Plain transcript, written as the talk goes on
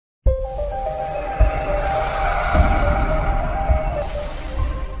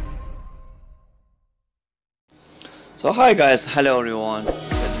So hi guys, hello everyone.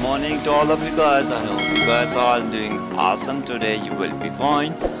 Good morning to all of you guys. I hope you guys are all doing awesome today. You will be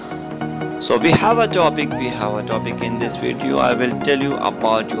fine. So we have a topic in this video. I will tell you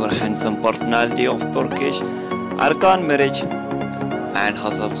about your handsome personality of Turkish, Erkan Meriç and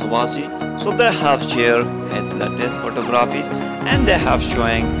Hazal Subaşi. So they have shared his latest photographies and they have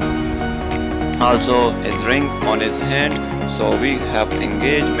showing also his ring on his hand. So we have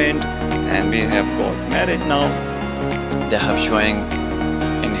engagement and we have got married now. They have showing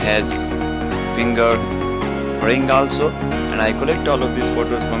in his finger ring also, and I collect all of these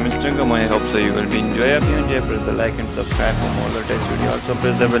photos from Instagram. I hope so you will be enjoy. If you enjoy, press the like and subscribe for more latest video. Also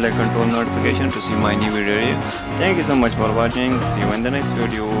press the bell icon to notification to see my new video. Thank you so much for watching. See you in the next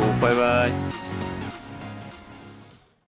video. Bye bye.